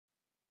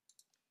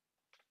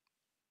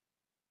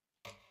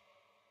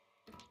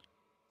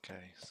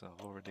Okay, so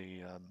I've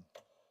already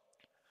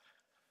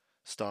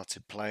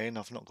started playing.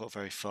 I've not got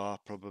very far,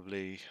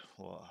 probably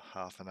what,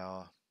 half an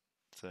hour,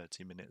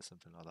 30 minutes,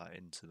 something like that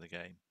into the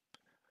game.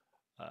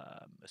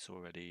 It's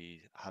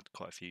already had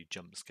quite a few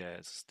jump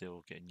scares,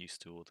 still getting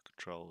used to all the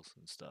controls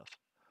and stuff.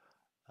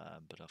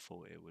 But I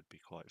thought it would be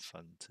quite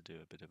fun to do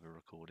a bit of a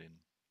recording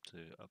to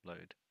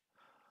upload.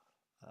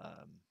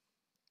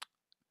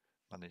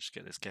 Managed to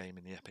get this game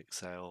in the Epic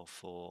sale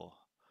for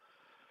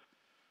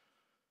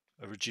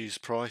a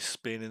reduced price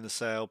being in the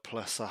sale,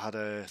 plus I had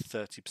a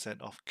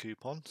 30% off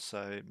coupon,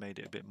 so it made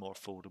it a bit more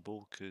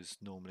affordable, because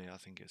normally I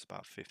think it's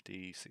about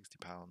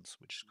 £50–60,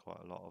 which is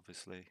quite a lot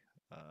obviously.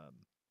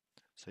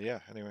 So yeah,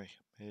 anyway,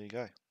 here you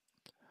go.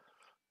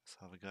 Let's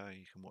have a go.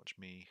 You can watch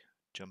me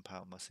jump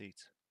out of my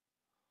seat.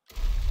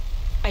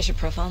 I should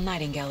profile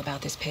Nightingale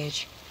about this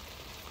page.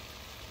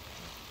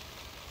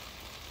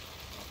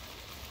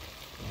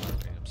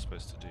 Apparently I'm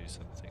supposed to do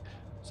something.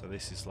 So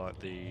this is like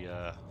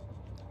the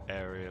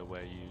area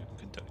where you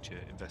conduct your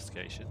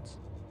investigations.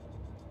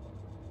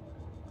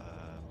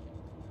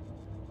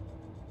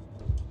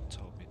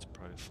 Told me to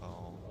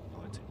profile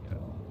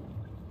Nightingale.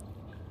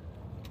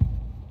 I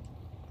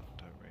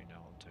don't really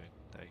know what I'm doing.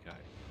 There you go.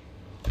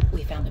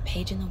 We found a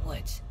page in the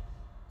woods.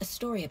 A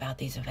story about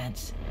these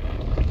events.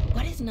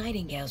 What is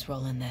Nightingale's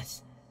role in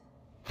this?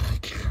 I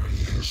carry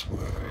his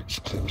words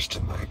close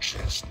to my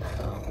chest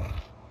now.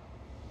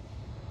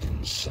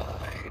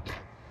 Inside,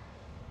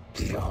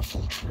 the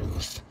awful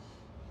truth.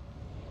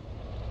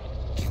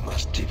 You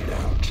must dig it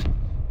out.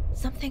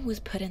 Something was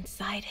put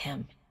inside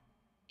him.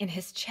 In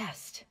his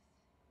chest.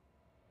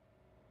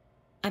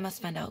 I must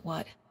find out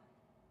what.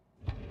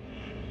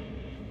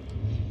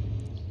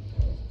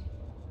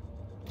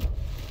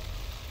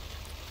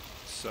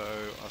 So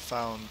I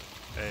found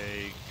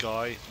a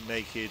guy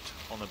naked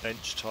on a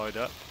bench, tied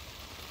up,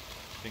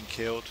 been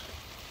killed.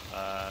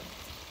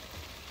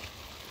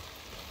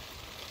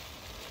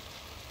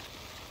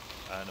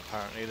 And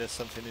apparently there's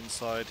something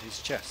inside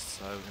his chest,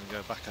 so we're going to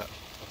go back up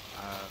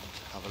and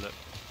have a look.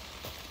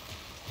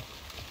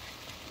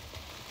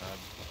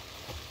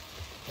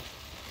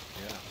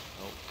 Yeah,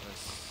 oh,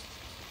 there's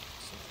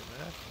something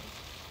there.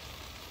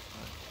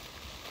 No.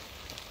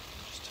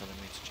 It's just telling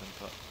me to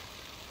jump up.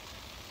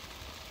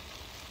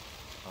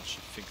 I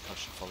think I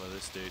should follow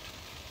this dude.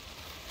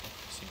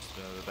 Seems to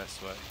know the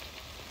best way.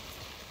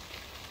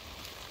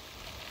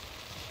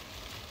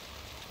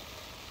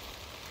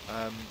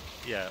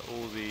 Yeah,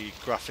 all the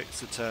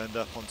graphics are turned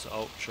up onto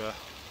Ultra.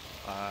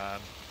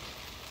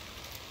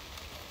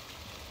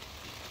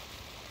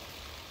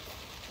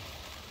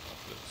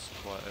 Looks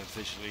quite a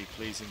visually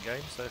pleasing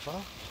game so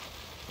far.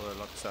 Well,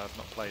 like I said, I've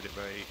not played it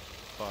very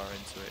far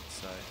into it,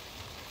 so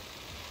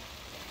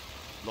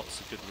lots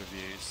of good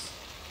reviews.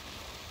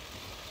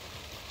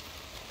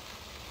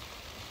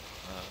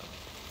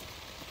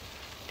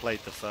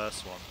 Played the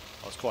first one.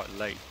 I was quite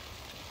late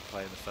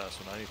playing the first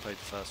one. I only played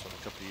the first one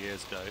a couple of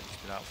years ago. It's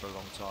been out for a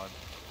long time.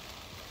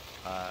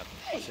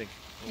 Hey, I think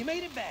you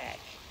made it back.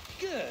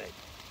 Good.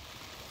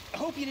 I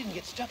hope you didn't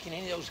get stuck in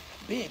any of those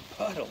big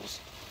puddles.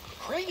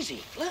 Crazy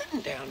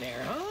flooding down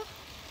there, huh?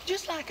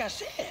 Just like I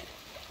said.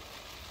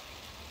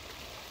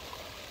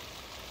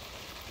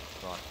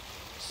 right.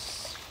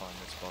 Let's find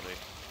this body.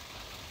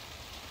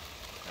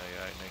 There you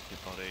go, naked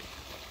body,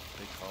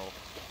 big hole.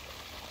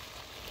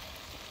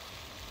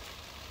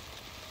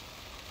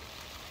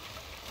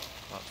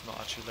 That's not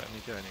actually letting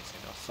me do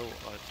anything. I thought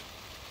I'd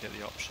get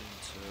the option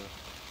to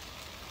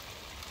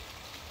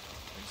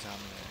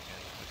examine it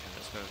again. Okay,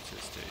 let's go to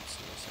this dude,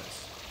 see what it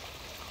says.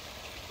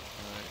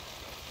 Right.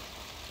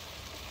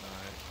 No.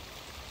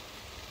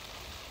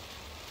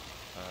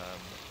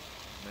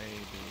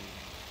 Maybe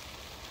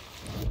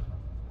if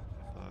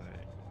I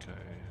go.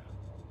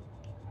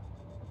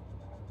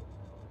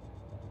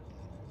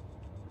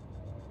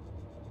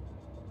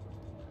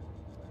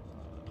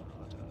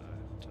 I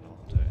don't know what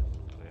I'm doing,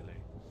 clearly.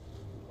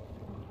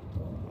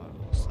 Right,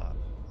 what's that?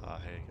 Ah,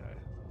 here you go.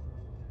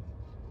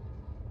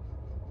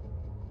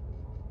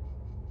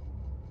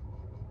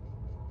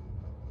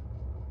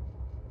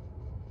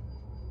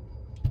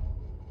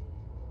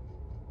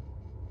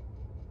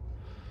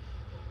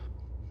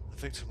 The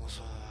victim was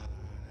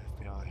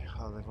FBI.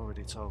 Oh, they've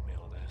already told me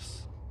all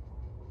this.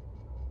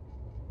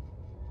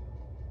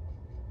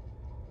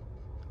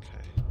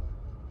 Okay.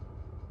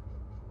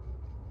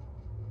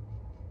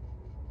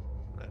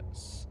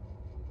 Let's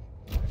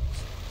focus on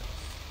this.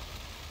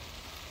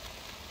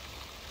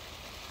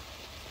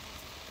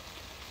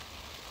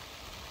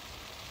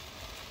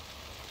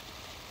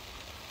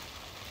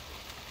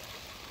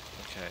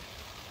 Okay.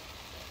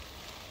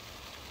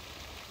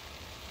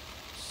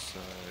 So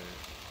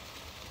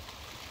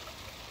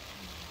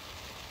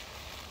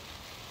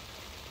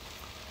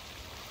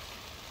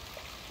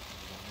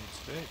what I need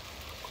to do?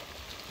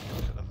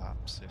 Look at the map,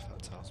 see if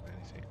that tells me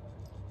anything.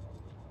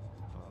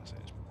 Oh, is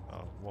it?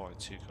 Oh, wide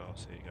 2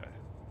 cars, here you go.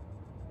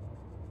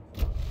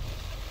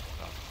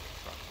 Oh,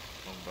 crap.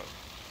 Wrong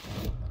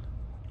button.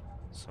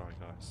 Sorry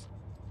guys.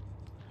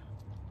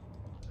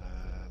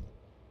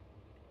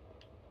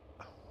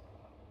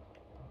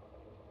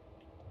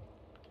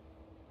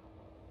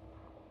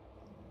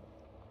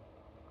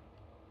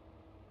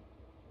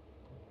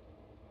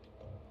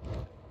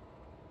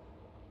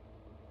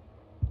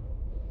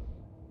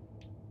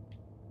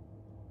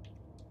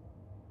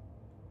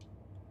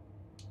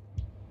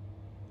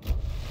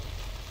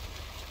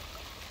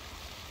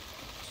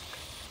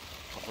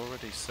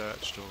 already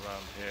searched all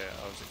around here.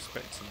 I was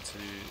expecting to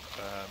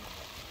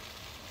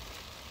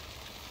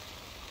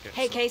get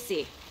Hey, some...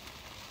 Casey.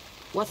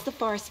 What's the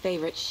forest's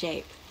favorite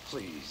shape?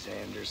 Please,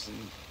 Anderson.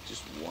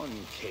 Just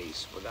one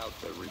case without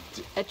the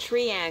A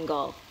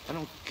triangle. I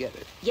don't get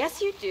it.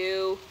 Yes, you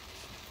do.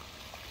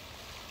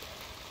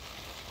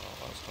 Oh,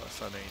 that was quite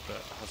funny, but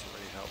it hasn't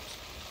really helped.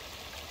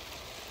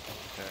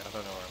 Okay, I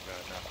don't know where I'm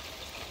going now.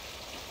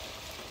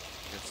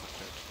 I guess I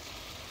could.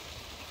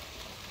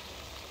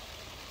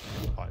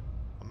 Right,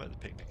 I'm at the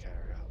picnic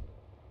area.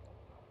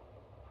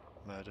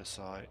 Murder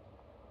site.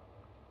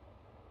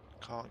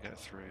 Can't get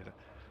through there.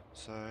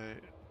 So...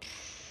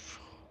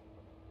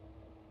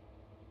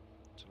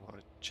 do I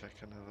check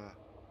another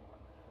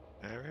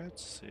area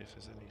to see if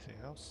there's anything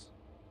else?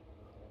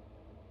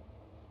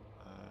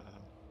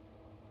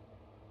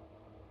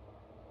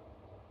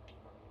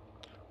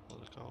 Well,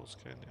 the goals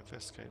can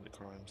investigate the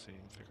crime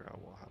scene, figure out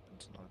what happened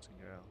to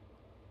Nightingale.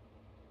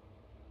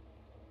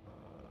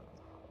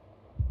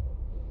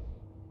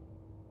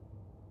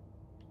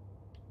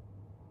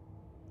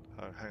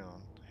 Oh, hang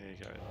on. Here you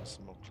go. There's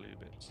some more clue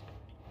bits.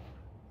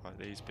 Right,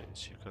 these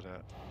bits you've got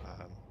to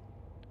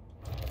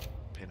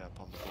pin up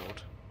on the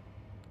board.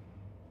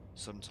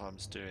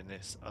 Sometimes doing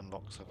this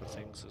unlocks other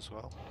things as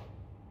well.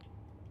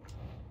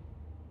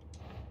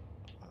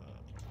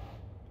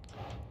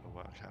 We'll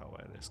work out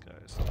where this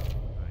goes.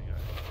 There you go.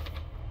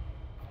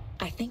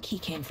 I think he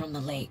came from the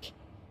lake.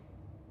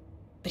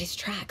 But his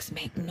tracks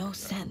make no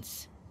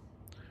sense.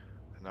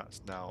 And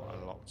that's now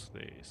unlocked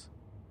these.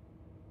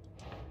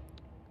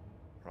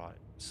 Right,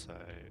 so...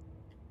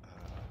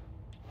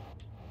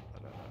 I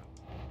don't know.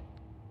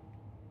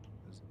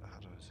 How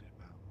do I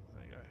zoom out?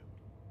 There you go.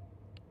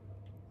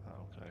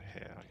 That'll go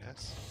here, I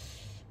guess.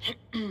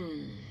 No, I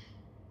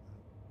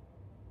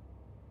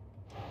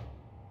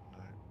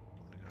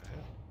want to go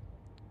here.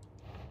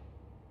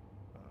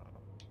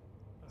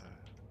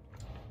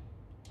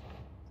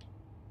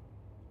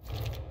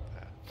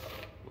 There.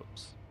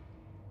 Whoops.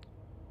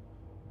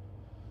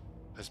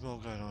 There's more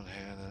going on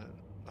here than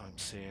I'm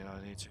seeing.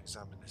 I need to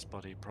examine this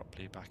body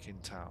properly back in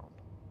town.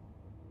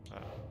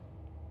 And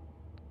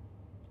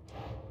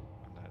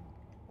then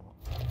what?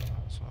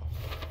 That as well.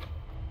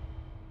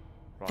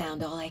 Right.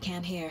 Found all I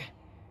can here.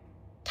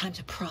 Time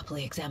to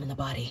properly examine the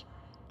body.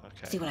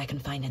 Okay. See what I can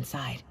find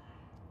inside.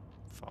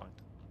 Fine.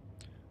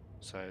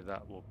 So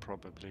that will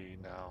probably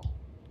now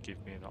give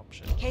me an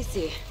option.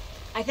 Casey,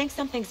 I think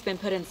something's been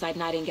put inside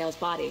Nightingale's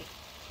body.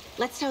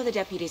 Let's tell the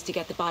deputies to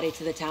get the body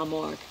to the town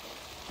morgue.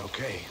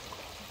 Okay.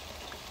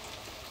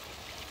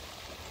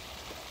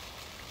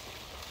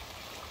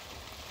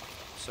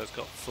 So it's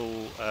got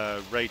full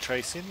ray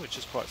tracing, which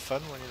is quite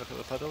fun when you look at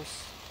the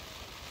puddles.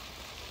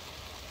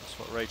 That's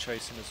what ray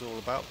tracing is all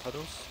about,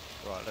 puddles.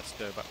 Right, let's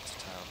go back to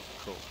town.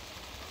 Cool.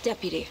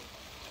 Deputy,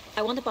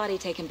 I want the body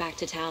taken back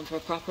to town for a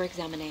proper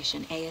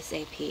examination,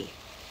 ASAP.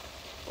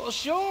 Well,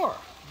 sure.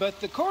 But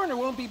the coroner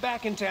won't be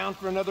back in town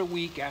for another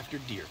week after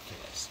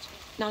Deerfest.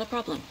 Not a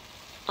problem.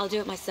 I'll do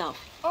it myself.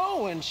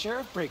 Oh, and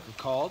Sheriff Breaker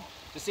called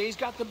to say he's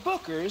got the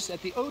Bookers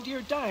at the Oh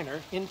Dear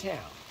Diner in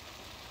town.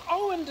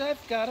 Oh, and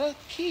I've got a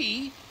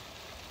key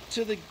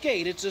to the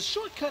gate. It's a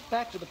shortcut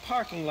back to the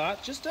parking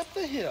lot just up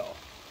the hill.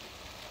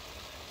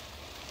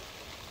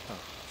 Oh,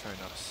 very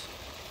nice.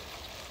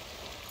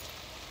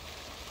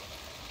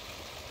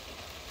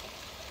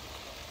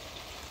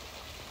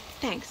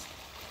 Thanks.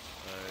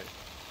 So,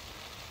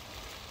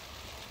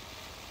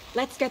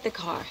 Let's get the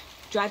car,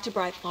 drive to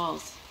Bright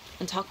Falls,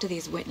 and talk to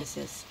these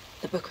witnesses,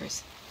 the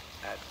Bookers.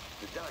 At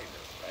the diner,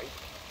 right?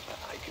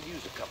 I could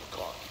use a cup of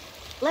coffee.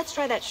 Let's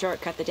try that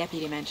shortcut the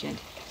deputy mentioned.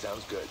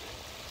 Sounds good.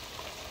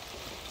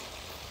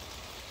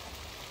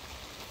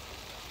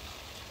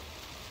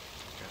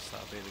 guess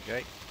that'll be the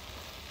gate.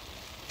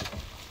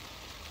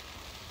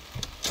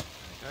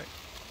 There you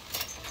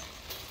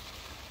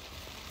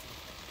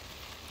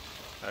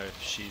go. Oh,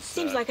 she's...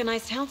 Seems like a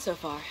nice town so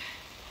far.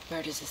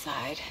 Murders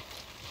aside.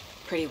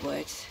 Pretty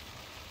woods.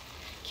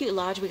 Cute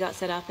lodge we got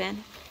set up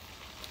in.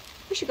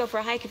 We should go for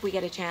a hike if we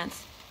get a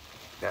chance.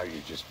 Now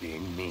you're just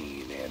being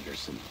mean,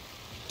 Anderson.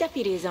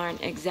 Deputies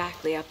aren't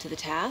exactly up to the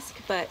task,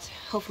 but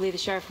hopefully the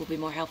sheriff will be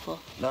more helpful.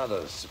 Not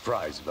a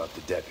surprise about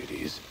the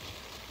deputies.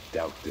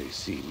 Doubt they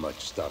see much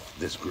stuff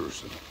this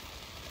gruesome.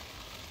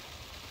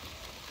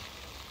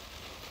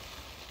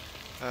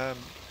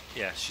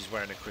 Yeah, she's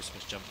wearing a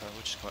Christmas jumper,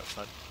 which is quite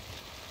fun.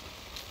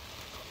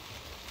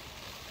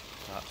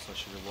 Perhaps I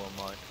should have worn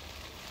mine.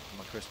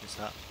 My Christmas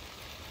hat.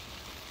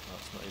 Oh,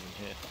 it's not even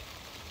here.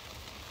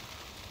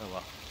 Oh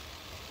well.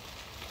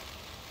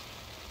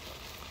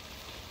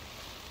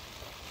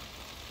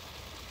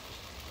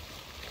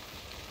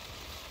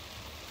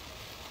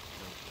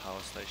 The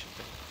power station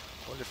thing.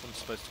 I wonder if I'm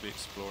supposed to be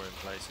exploring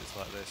places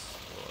like this,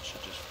 or I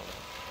should just follow.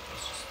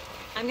 Let's just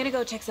I'm gonna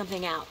go check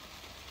something out.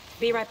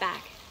 Be right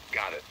back.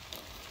 Got it.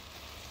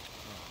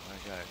 Oh, there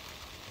you go.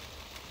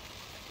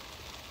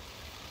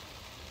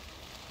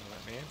 Can you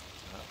let me in?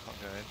 No, I can't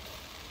go in.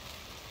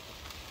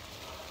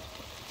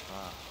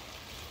 Ah.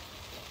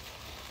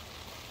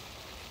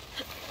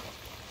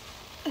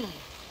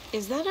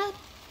 Is that a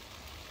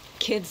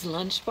kid's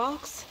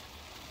lunchbox?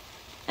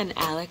 An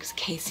Alex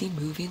Casey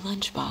movie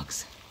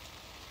lunchbox.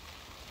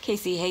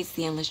 Casey hates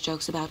the endless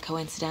jokes about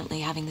coincidentally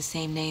having the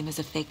same name as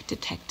a fake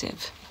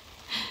detective.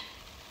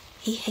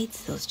 He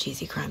hates those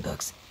cheesy crime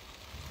books,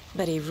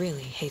 but he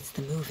really hates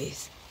the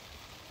movies.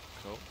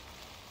 Cool.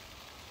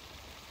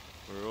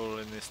 We're all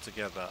in this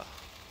together,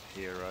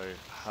 hero.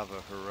 Have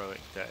a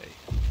heroic day.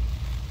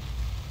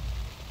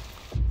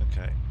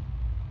 Okay.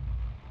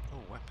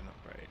 Oh, weapon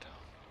upgrade.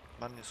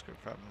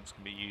 Manuscript fragments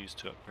can be used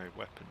to upgrade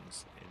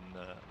weapons in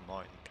the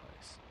mine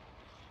place.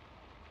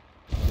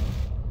 I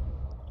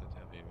don't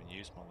think I've even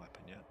used my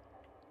weapon yet.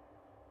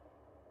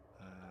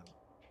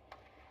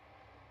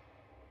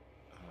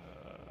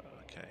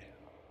 Okay.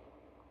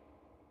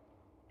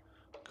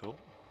 Cool.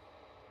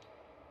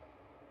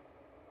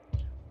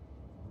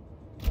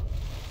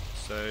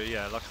 So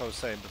yeah, like I was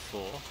saying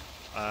before,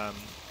 I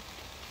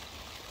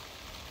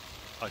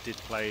did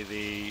play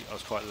I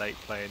was quite late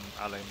playing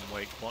Alan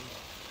Wake 1.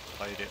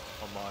 Played it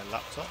on my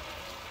laptop.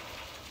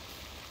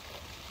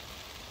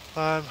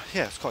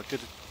 Yeah, it's quite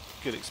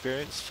good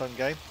experience, fun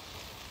game.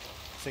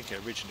 I think it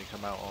originally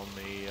came out on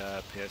the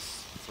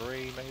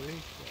PS3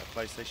 maybe,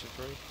 PlayStation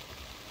 3.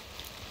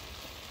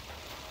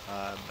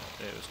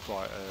 It was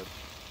quite a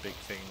big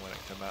thing when it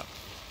came out.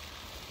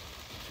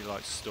 If you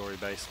like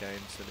story-based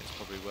games, then it's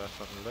probably worth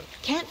having a look.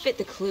 Can't fit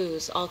the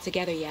clues all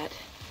together yet.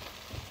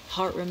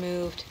 Heart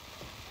removed,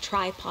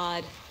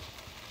 tripod,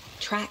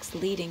 tracks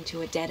leading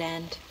to a dead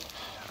end.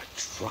 A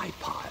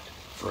tripod?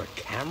 For a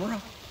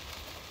camera?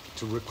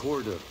 To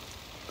record a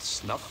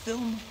snuff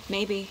film?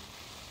 Maybe.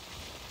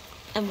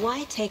 And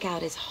why take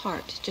out his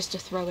heart just to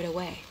throw it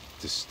away?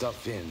 To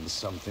stuff in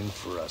something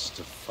for us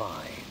to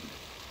find.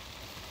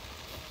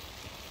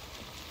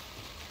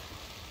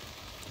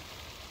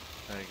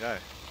 There you go.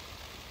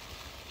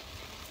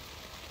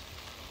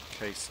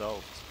 Case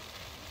solved.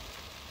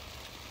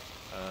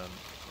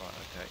 Right,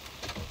 okay.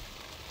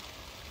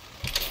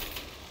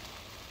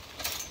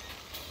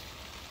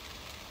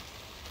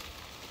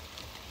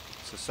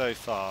 So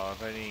far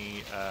I've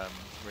only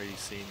really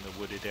seen the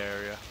wooded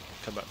area.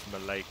 I've come back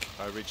from a lake.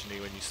 Originally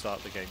when you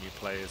start the game you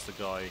play as the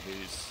guy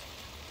who's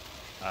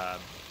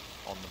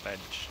on the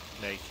bench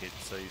naked,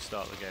 so you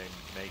start the game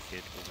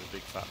naked with a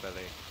big fat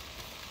belly.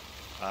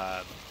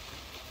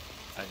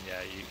 And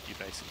yeah, you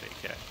basically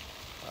get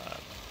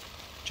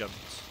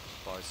jumped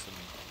by some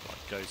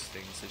like ghost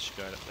things as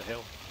you're going up the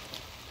hill.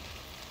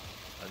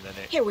 And then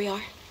Here we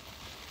are.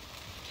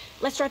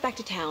 Let's drive back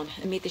to town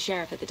and meet the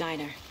sheriff at the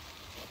diner.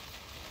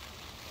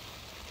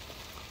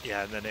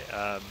 yeah, and then it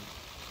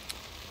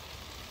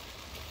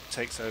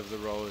takes over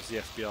the role as the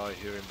FBI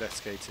who are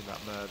investigating that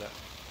murder.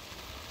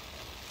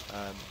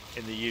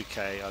 In the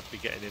UK, I'd be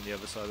getting in the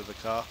other side of the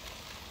car,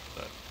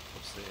 but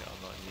obviously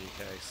I'm not in the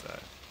UK, so...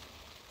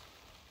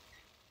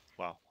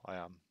 Well, I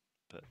am,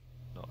 but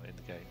not in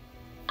the game.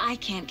 I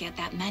can't get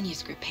that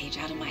manuscript page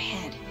out of my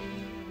head.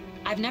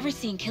 I've never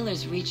seen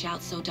killers reach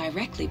out so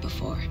directly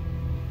before.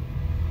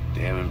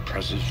 Damn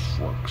impressive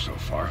work so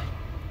far.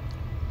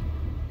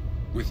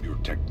 With your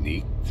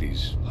technique,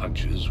 these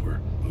hunches were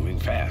moving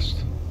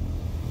fast.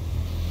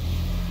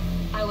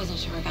 I wasn't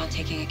sure about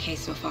taking a case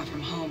so far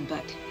from home,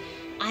 but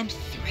I'm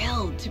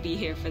thrilled to be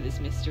here for this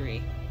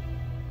mystery.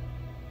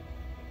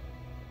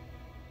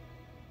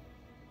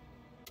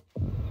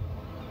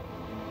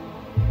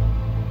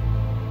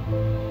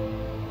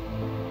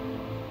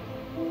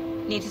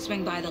 Need to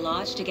swing by the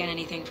lodge to get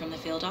anything from the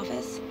field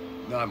office?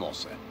 No, I'm all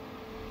set.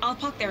 I'll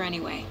park there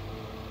anyway.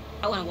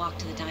 I want to walk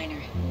to the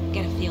diner,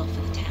 get a feel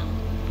for the town.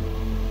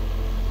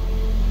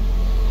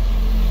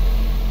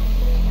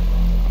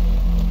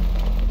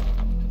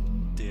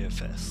 Deer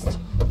Fest.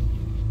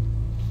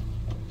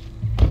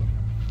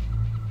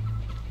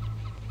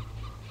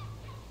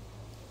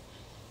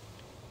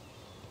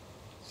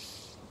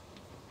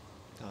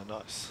 Oh,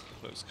 nice.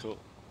 Looks cool.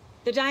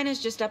 The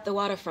diner's just up the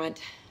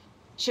waterfront.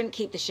 Shouldn't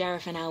keep the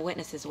sheriff and our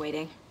witnesses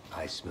waiting.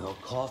 I smell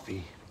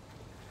coffee.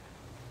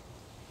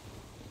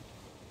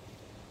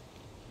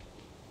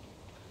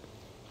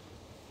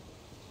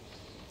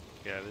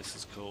 Yeah, this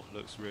is cool.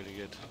 Looks really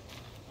good.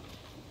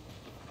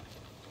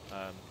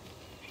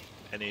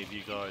 Any of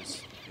you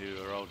guys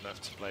who are old enough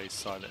to play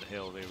Silent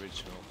Hill, the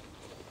original,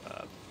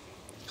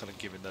 kind of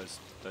giving those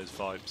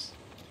vibes,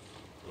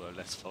 although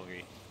less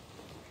foggy.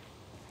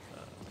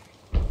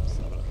 Let's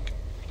have a look.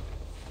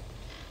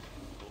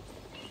 Cool.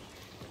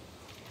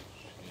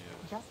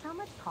 Yeah. Just how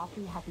much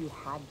coffee have you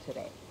had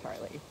today,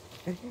 Charlie?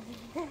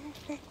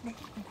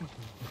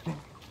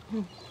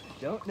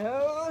 Don't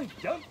know,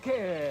 don't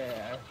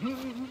care.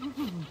 That's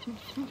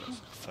a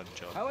fun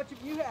job. How much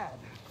have you had?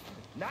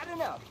 Not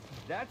enough.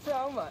 That's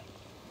how much.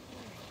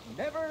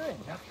 Never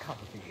enough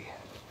coffee.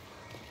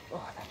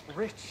 Oh, that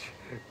rich,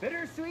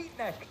 bittersweet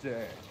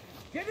nectar.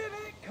 Get it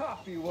at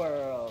Coffee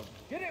World.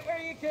 Get it where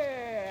you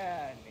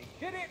can.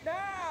 Get it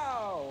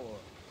now.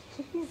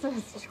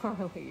 Jesus,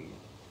 Charlie.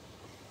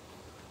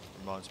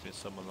 Reminds me of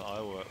someone that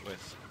I work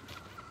with.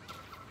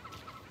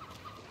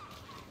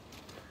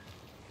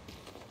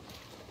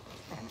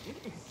 And it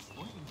is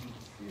sweating in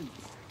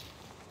shoes,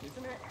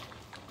 isn't it?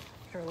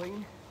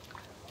 Charlene,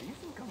 are you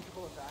so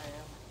comfortable as I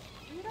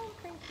am? You don't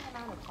think the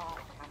amount of hot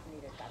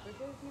caffeinated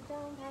beverages you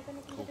down has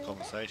anything Cool to do with it?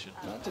 conversation.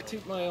 Not to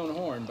toot my own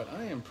horn, but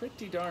I am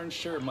pretty darn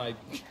sure my,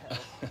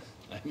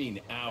 I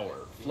mean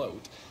our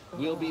float,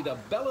 will be the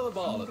belle of the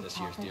ball at this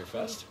year's Deer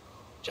Fest.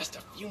 Just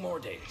a few more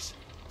days.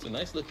 It's a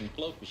nice looking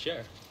float for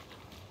sure.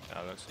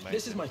 That looks amazing.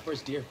 This is my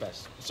first Deer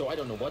Fest, so I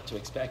don't know what to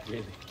expect,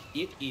 really.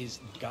 It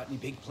is. Got any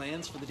big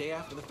plans for the day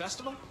after the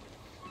festival?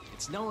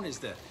 It's known as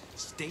the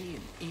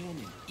staying in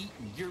and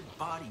eating your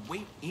body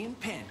weight in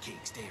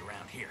pancakes day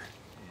around here.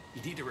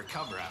 You need to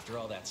recover after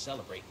all that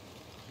celebrating.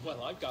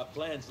 Well, I've got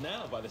plans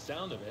now by the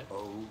sound of it.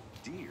 Oh,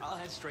 dear. I'll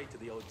head straight to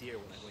the oh dear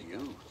when I wake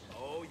up.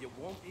 Oh, you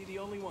won't be the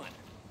only one.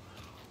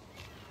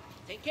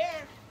 Take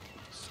care.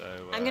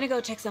 So, I'm gonna go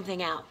check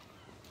something out.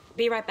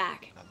 Be right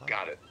back.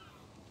 Got it.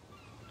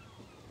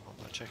 What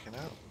am I checking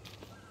out?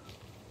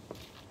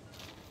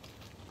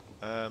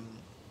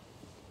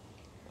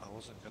 I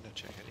wasn't gonna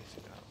check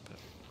anything out, but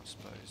I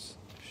suppose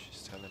if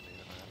she's telling me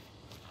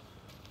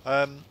that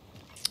I am.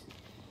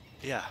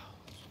 Yeah,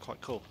 it's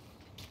quite cool.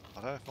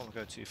 I don't know if I want to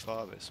go too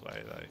far this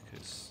way though,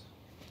 because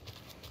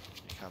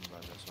you can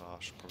run as well.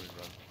 I should probably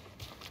run.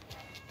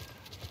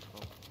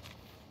 Cool.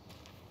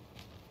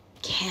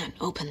 Can't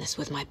open this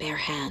with my bare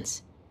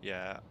hands.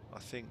 Yeah, I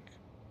think.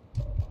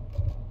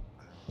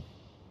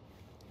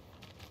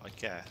 I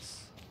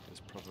guess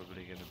there's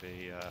probably going to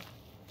be.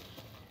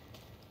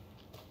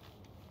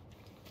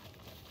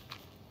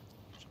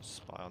 Just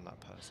spy on that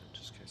person,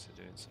 just in case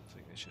they're doing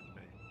something they shouldn't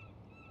be.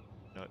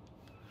 Nope.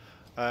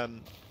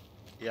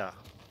 Yeah.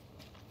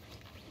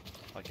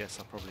 I guess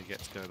I'll probably get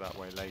to go that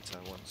way later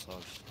once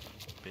I've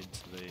been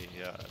to the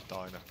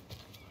diner.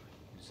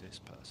 Who's this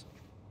person?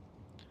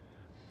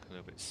 A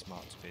little bit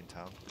smart to be in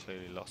town.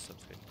 Clearly lost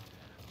something.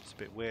 It's a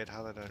bit weird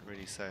how they don't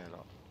really say a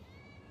lot.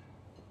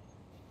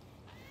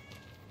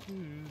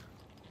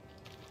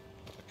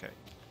 Okay.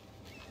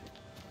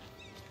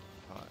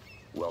 Right.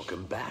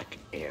 Welcome back,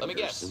 Anderson. Let me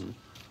guess.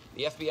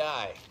 The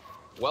FBI.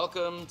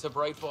 Welcome to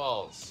Bright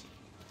Falls.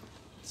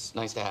 It's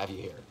nice to have you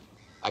here.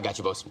 I got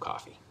you both some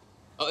coffee.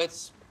 Oh,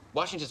 it's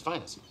Washington's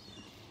finest.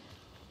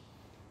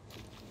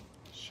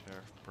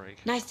 Sheriff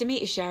break. Nice to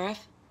meet you,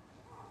 Sheriff.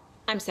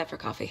 I'm set for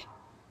coffee.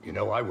 You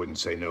know, I wouldn't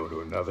say no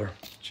to another.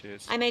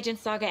 Cheers. I'm Agent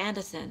Saga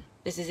Anderson.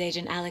 This is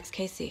Agent Alex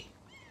Casey.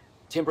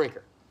 Tim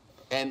Breaker.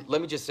 And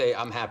let me just say,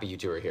 I'm happy you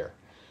two are here.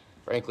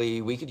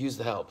 Frankly, we could use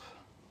the help.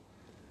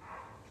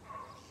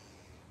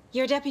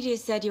 Your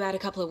deputies said you had a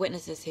couple of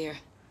witnesses here.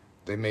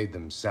 They made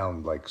them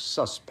sound like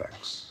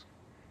suspects.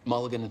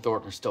 Mulligan and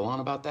Thornton are still on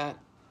about that?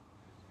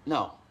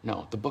 No,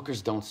 the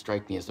Bookers don't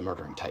strike me as the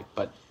murdering type,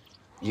 but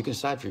you can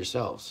decide for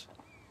yourselves.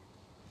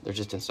 They're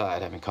just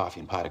inside having coffee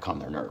and pie to calm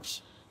their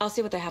nerves. I'll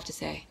see what they have to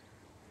say.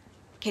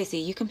 Casey,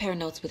 you compare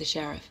notes with the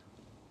sheriff.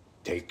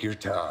 Take your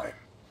time.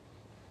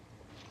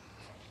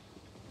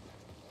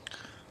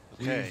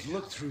 Okay. We've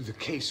looked through the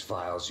case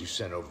files you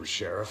sent over,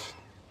 Sheriff.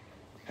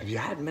 Have you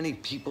had many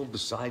people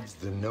besides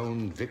the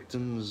known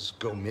victims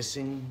go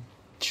missing?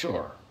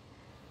 Sure.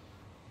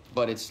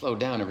 But it's slowed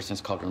down ever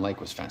since Cauldron Lake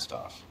was fenced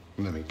off.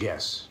 Let me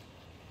guess.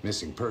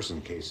 Missing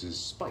person cases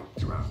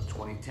spiked around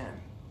 2010.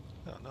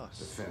 Oh, nice.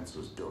 The fence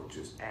was built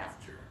just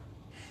after.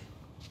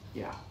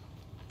 Yeah,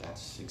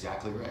 that's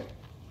exactly right.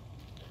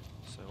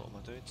 So what am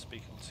I doing?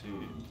 Speaking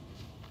to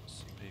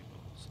some people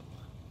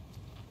somewhere.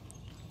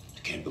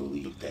 Can't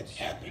believe that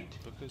happened.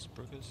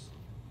 Brookers?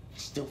 I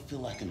still feel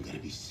like I'm gonna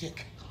be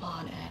sick. Come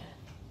on, Ed.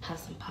 Have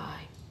some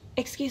pie.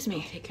 Excuse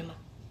me. Take him up.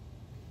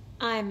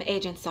 I'm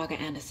Agent Saga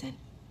Anderson.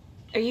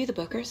 Are you the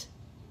Bookers?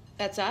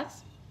 That's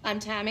us. I'm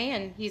Tammy,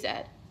 and he's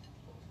Ed.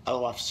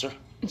 Hello, officer.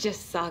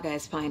 Just Saga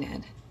is fine,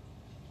 Ed.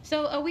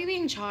 So, are we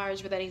being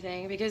charged with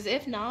anything? Because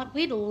if not,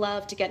 we'd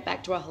love to get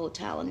back to our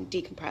hotel and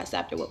decompress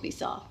after what we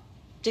saw.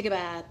 Take a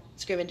bath,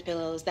 scream into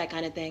pillows, that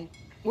kind of thing.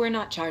 We're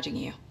not charging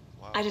you.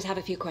 Wow. I just have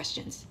a few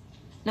questions.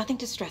 Nothing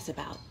to stress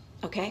about,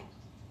 okay?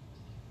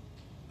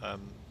 I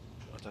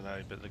don't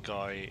know, but the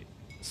guy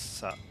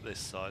sat this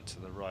side to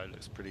the right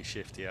looks pretty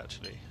shifty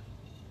actually.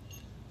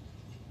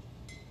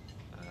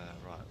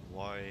 Right,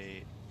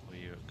 why were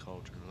you at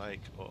Cauldron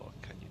Lake, or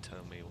can you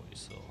tell me what you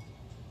saw?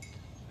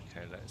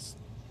 Okay, let's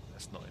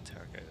not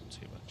interrogate them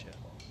too much yet.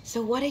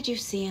 So what did you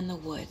see in the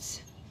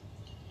woods?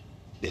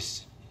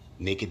 This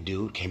naked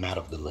dude came out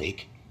of the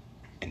lake,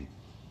 and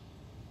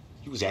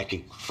he was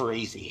acting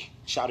crazy,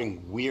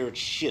 shouting weird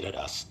shit at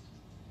us.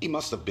 He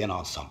must have been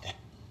on something.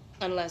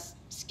 Unless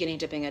skinny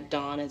dipping at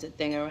dawn is a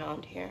thing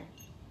around here.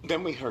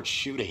 Then we heard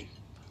shooting.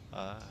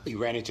 We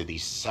ran into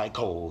these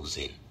psychos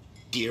in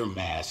deer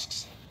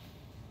masks.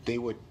 They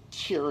were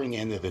tearing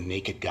into the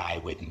naked guy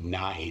with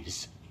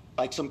knives,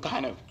 like some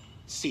kind of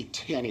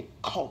satanic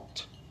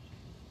cult.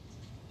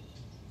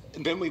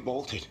 And then we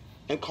bolted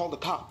and called the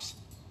cops.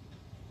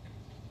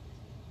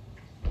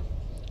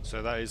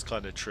 So that is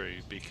kind of true,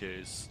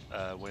 because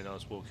when I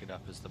was walking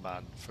up as the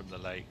man from the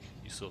lake,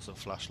 you saw some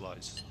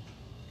flashlights.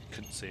 You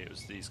couldn't see it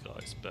was these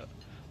guys, but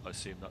I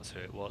assume that's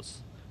who it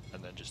was.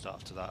 And then just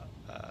after that,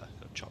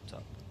 got chopped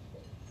up.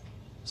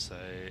 So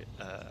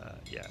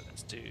yeah,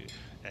 let's do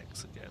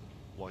X again.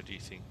 Why do you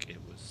think it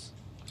was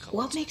a cult?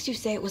 What makes you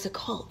say it was a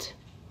cult?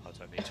 I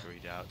don't need to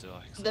read it out, do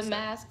I? 'Cause The I said-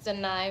 masks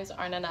and knives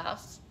aren't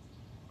enough.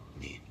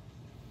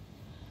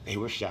 They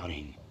were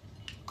shouting,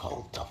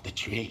 "Cult of the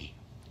tree.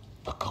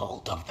 The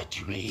cult of the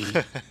tree.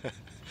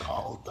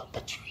 Cult of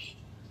the tree."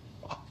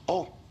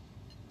 Oh,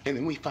 and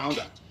then we found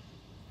out.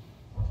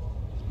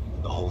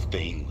 The whole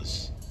thing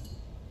was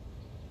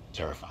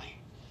terrifying.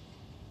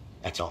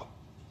 That's all.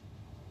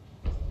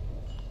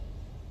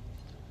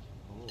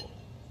 Ooh.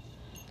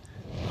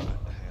 Right,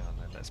 hang on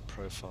then, let's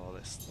profile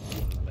this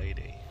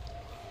lady.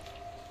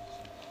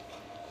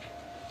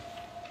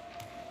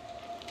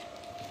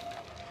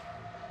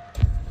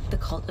 The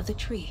cult of the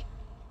tree.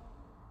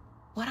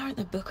 What aren't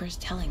the Bookers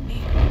telling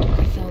me?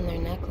 I found their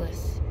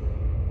necklace.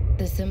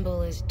 The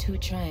symbol is 2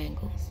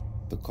 triangles.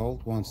 The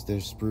cult wants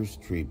their spruce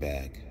tree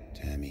bag,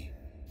 Tammy.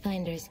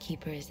 Finders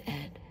keepers,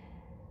 Ed.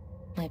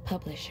 My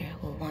publisher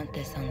will want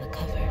this on the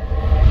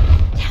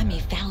cover. Tammy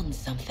found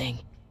something.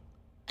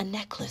 A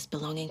necklace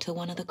belonging to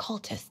one of the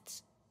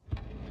cultists.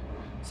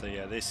 So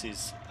yeah, this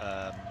is,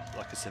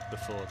 like I said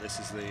before, this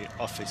is the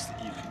office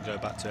that you can go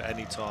back to at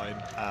any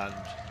time and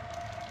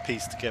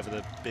piece together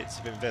the bits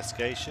of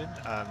investigation,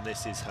 and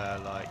this is her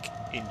like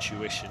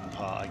intuition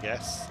part, I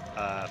guess.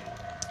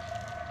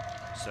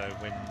 So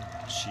when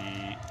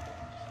she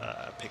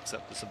picks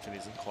up that something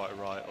isn't quite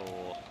right,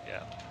 or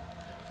yeah,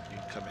 you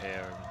can come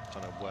here and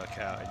kind of work it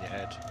out in your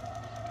head.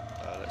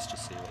 Let's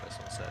just see what this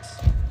one says.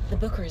 The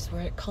Bookers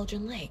were at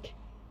Cauldron Lake.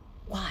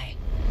 Why?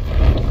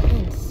 The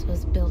fence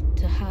was built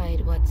to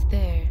hide what's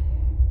there.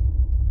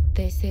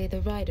 They say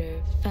the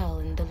rider fell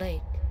in the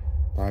lake.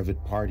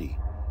 Private party.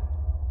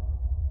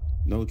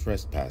 No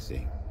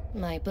trespassing.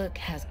 My book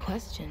has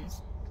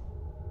questions.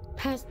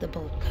 Past the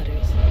bolt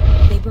cutters.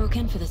 They broke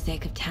in for the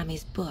sake of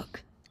Tammy's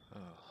book.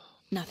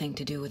 Nothing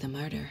to do with a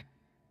murder.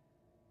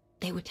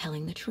 They were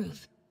telling the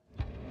truth.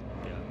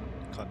 Yeah,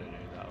 kind of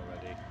knew that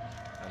already.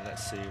 And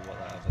let's see what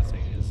that other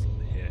thing is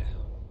here.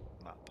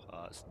 Map.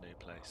 Ah, it's a new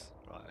place.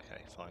 Right,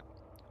 okay, fine.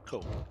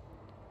 Cool.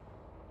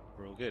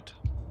 We're all good.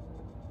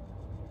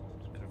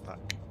 Let's go back.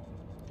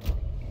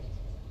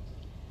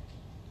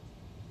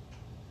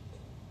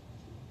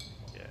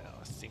 Yeah,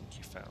 I think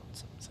you found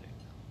something.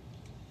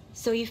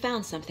 So you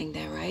found something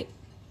there, right?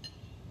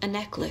 A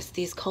necklace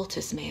these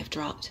cultists may have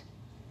dropped.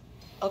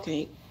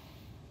 Okay.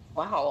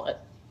 Wow.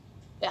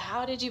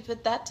 How did you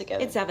put that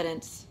together? It's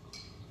evidence.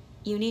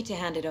 You need to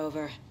hand it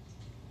over.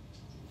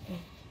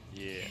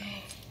 Yeah.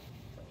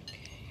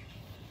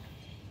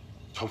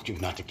 Told you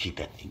not to keep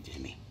that thing to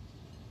me.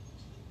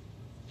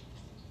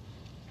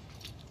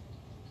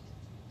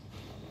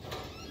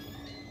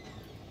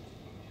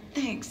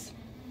 Thanks.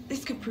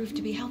 This could prove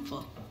to be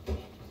helpful.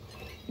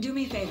 Do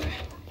me a favor.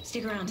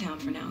 Stick around town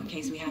for now in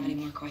case we have any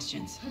more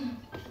questions.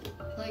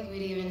 Like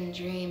we'd even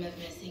dream of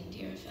missing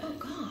Deerfest. Oh,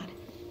 God.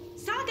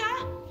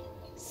 Saga!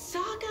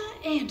 Saga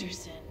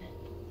Anderson.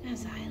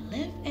 As I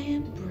live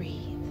and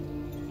breathe.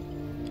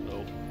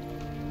 Oh.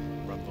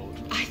 Rumbled.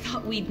 I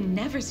thought we'd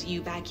never see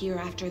you back here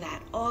after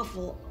that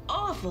awful,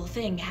 awful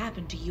thing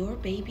happened to your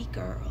baby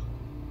girl.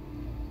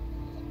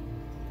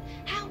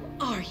 How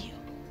are you?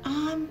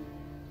 I'm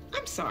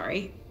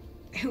sorry.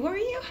 Who are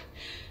you?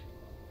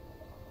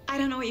 I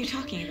don't know what you're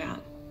talking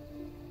about.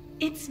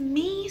 It's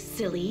me,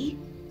 silly.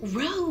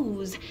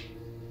 Rose.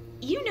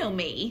 You know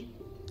me.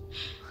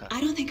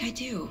 I don't think I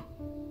do.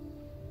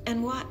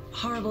 And what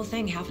horrible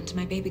thing happened to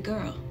my baby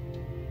girl?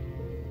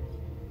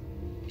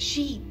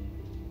 She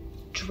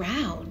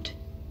drowned.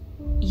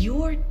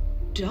 Your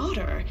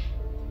daughter.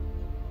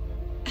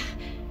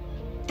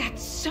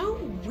 That's so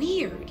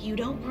weird you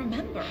don't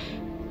remember.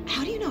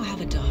 How do you know I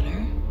have a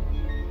daughter?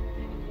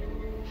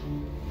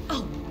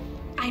 Oh,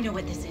 I know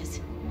what this is.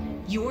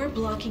 You're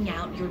blocking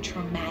out your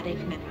traumatic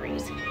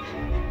memories.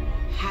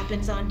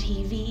 Happens on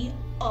TV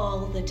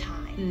all the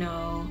time.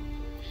 No.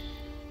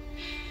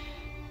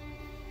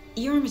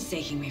 You're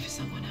mistaking me for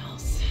someone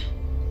else.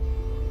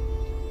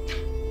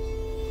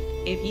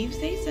 If you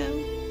say so.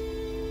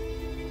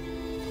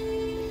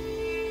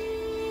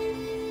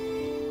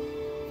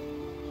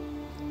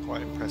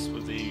 Quite impressed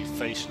with the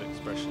facial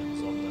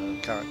expressions on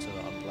the character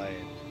that I'm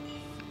playing.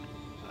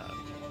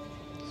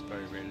 It's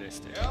very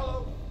realistic.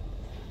 Hello.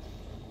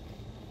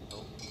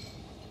 Oh.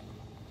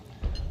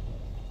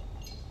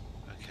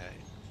 Okay.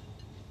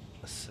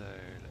 So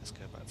let's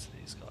go back to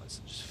these guys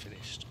and just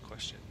finish the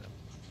question then.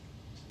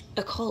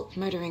 A cult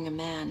murdering a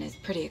man is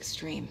pretty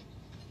extreme.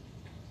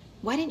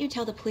 Why didn't you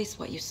tell the police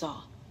what you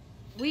saw?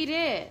 We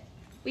did.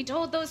 We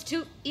told those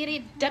 2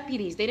 idiot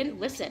deputies. They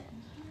didn't listen.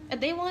 And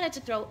they wanted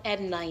to throw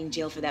Ed and I in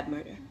jail for that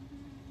murder.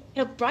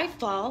 You know, Bright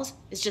Falls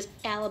is just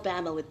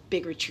Alabama with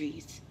bigger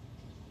trees.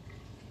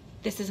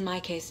 This is my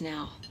case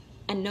now,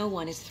 and no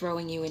one is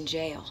throwing you in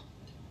jail.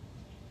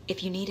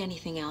 If you need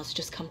anything else,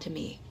 just come to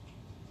me.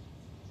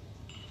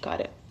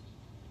 Got it.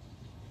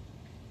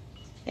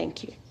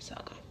 Thank you,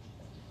 Saga.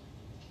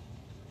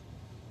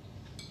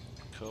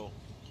 Cool.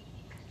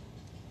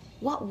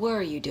 What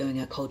were you doing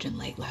at Cauldron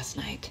Lake last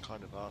night?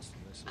 Kind of asked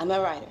them this. I'm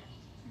a writer.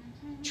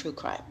 True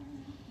crime.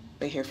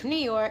 We're here from New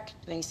York,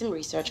 doing some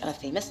research on a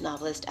famous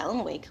novelist,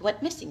 Alan Wake, who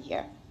went missing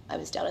here. I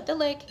was down at the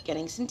lake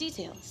getting some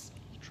details.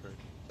 True.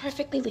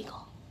 Perfectly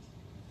legal.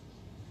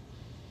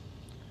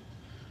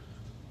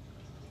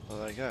 Well,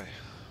 there you go.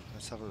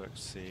 Let's have a look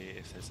to see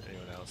if there's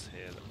anyone else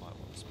here that might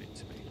want to speak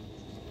to me.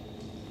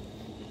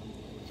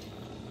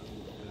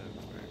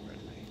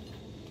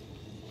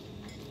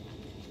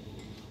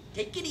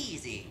 Take it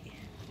easy.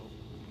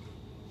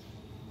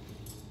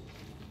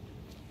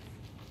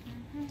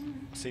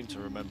 I seem to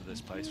remember this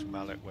place from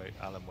Alan Wake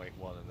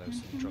 1, and there was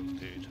some drunk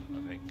dude,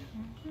 I think.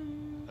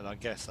 And I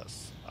guess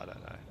that's, I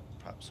don't know,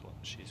 perhaps what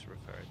she's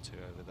referring to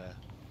over there.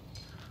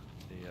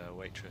 The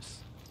waitress.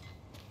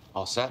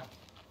 All set?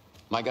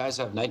 My guys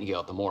have Nightingale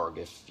at the morgue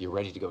if you're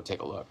ready to go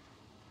take a look.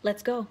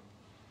 Let's go.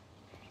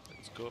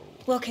 Let's go.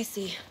 Well,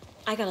 Casey,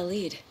 I got a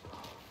lead.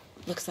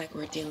 Looks like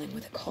we're dealing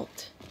with a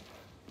cult.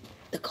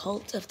 The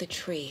cult of the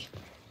tree.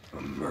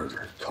 A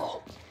murder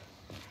cult.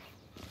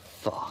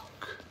 Fuck.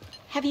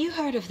 Have you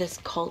heard of this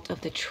cult of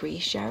the tree,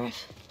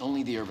 Sheriff?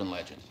 Only the urban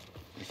legend.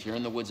 If you're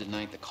in the woods at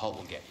night, the cult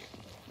will get you.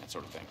 That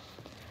sort of thing.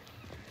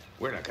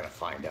 We're not gonna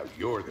find out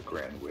you're the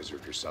Grand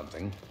Wizard or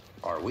something,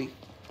 are we?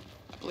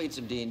 I played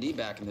some D&D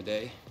back in the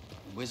day.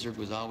 Wizard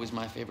was always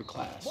my favorite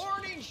class.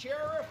 Morning,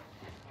 Sheriff.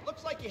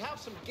 Looks like you have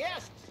some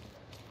guests.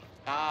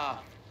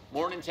 Ah,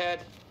 morning,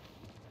 Ted.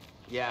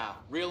 Yeah,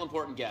 real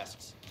important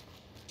guests.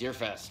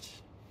 Deerfest.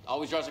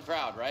 Always draws a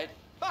crowd, right?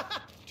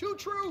 Too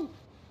true.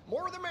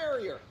 More the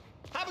merrier.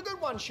 Have a good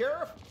one,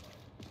 Sheriff.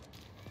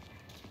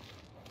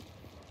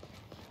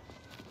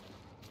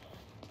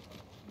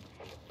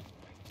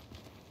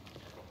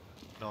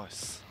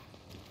 Nice.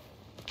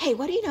 Hey,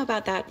 what do you know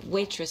about that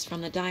waitress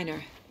from the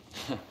diner?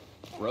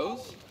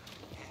 Rose?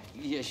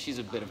 Yeah, she's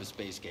a bit of a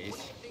space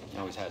case.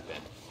 Always has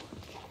been.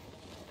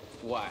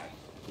 Why?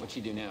 What'd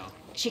she do now?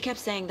 She kept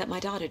saying that my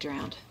daughter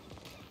drowned.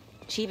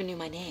 She even knew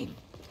my name.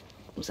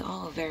 It was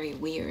all very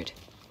weird.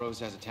 Rose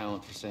has a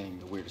talent for saying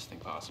the weirdest thing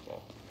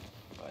possible.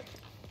 But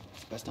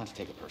it's best not to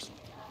take it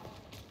personally.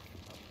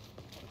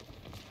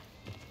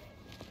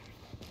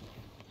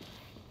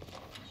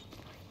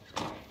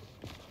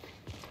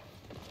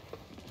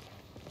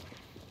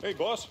 Hey,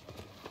 boss.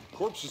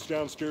 Corpse is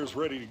downstairs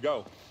ready to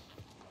go.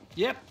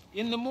 Yep,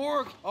 in the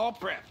morgue, all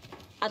prepped.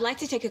 I'd like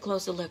to take a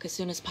closer look as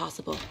soon as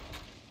possible.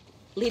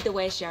 Lead the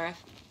way,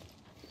 Sheriff.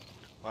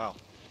 Wow.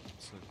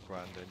 It's a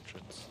grand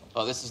entrance.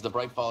 Oh, this is the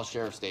Bright Falls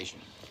Sheriff Station.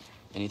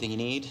 Anything you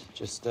need,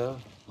 just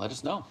let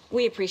us know.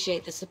 We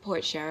appreciate the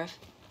support, Sheriff.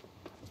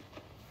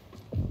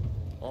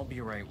 I'll be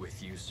right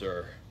with you,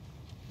 sir.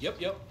 Yep.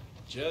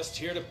 Just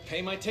here to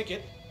pay my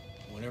ticket.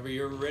 Whenever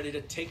you're ready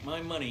to take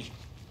my money.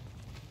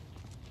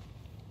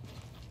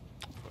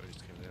 Thought he was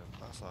giving it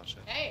a massage.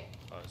 Hey.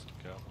 Oh, it's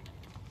a girl.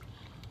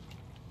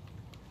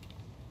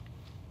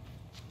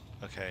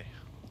 Okay.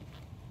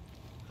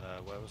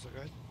 Where was it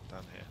going?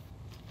 Down here.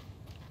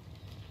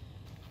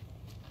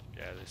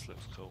 Yeah, this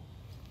looks cool.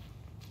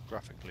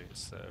 Graphically,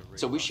 it's really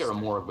So we share a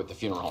nice. morgue with the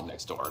funeral home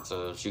next door. It's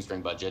a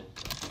shoestring budget.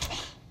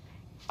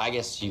 I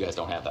guess you guys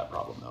don't have that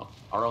problem, though.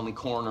 Our only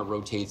coroner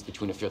rotates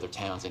between a few other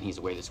towns, and he's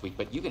away this week.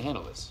 But you can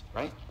handle this,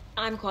 right?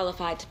 I'm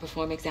qualified to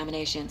perform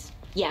examinations.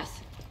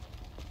 Yes.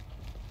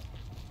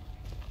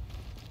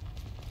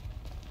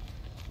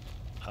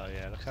 Oh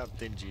yeah, look how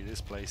dingy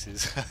this place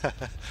is.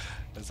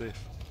 As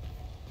if.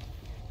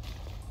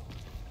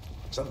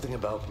 Something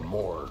about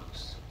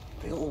morgues.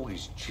 They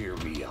always cheer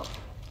me up.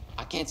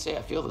 I can't say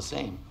I feel the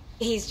same.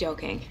 He's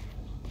joking. Here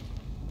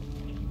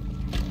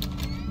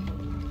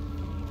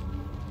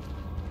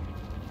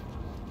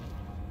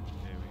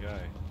we go. I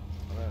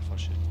don't know if I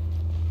should.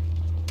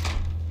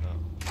 No.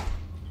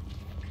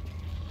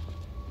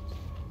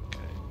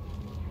 Okay.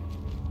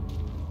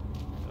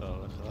 Oh,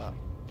 look at that.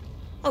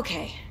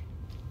 Okay.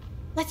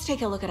 Let's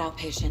take a look at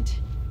outpatient.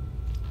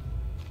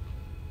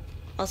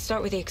 I'll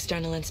start with the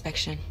external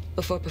inspection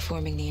before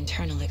performing the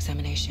internal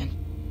examination.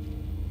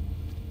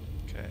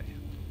 Okay.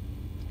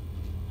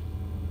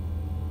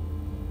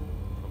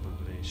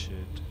 Probably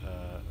should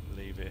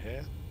leave it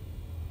here.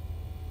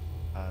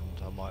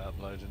 And I might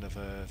upload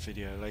another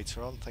video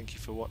later on. Thank you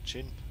for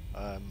watching.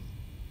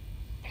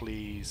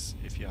 Please,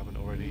 if you haven't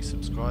already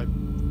subscribed,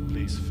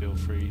 please feel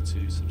free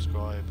to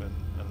subscribe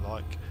and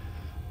like.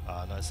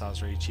 I know it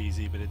sounds really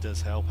cheesy, but it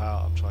does help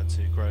out. I'm trying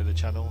to grow the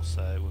channel,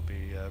 so it would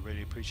be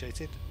really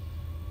appreciated.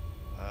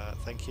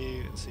 Thank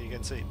you, and see you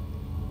again soon.